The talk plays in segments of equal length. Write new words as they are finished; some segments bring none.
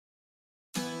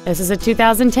This is a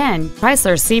 2010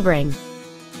 Chrysler Sebring.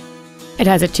 It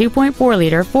has a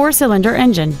 2.4-liter four-cylinder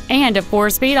engine and a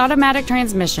 4-speed automatic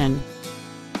transmission.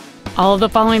 All of the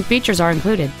following features are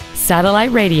included: satellite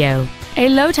radio, a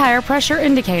low tire pressure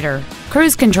indicator,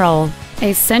 cruise control,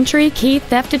 a Sentry key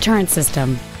theft deterrent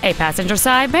system, a passenger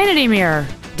side vanity mirror,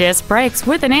 disc brakes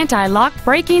with an anti-lock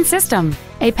braking system,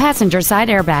 a passenger side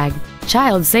airbag,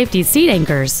 child safety seat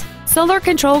anchors, solar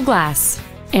control glass,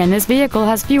 and this vehicle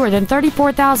has fewer than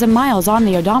 34,000 miles on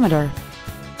the odometer.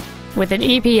 With an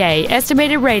EPA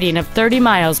estimated rating of 30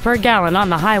 miles per gallon on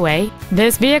the highway,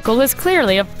 this vehicle is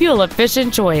clearly a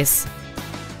fuel-efficient choice.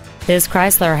 This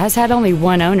Chrysler has had only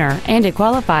one owner and it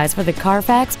qualifies for the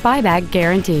Carfax buyback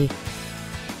guarantee.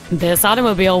 This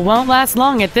automobile won't last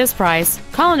long at this price.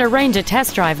 Call and arrange a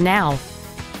test drive now.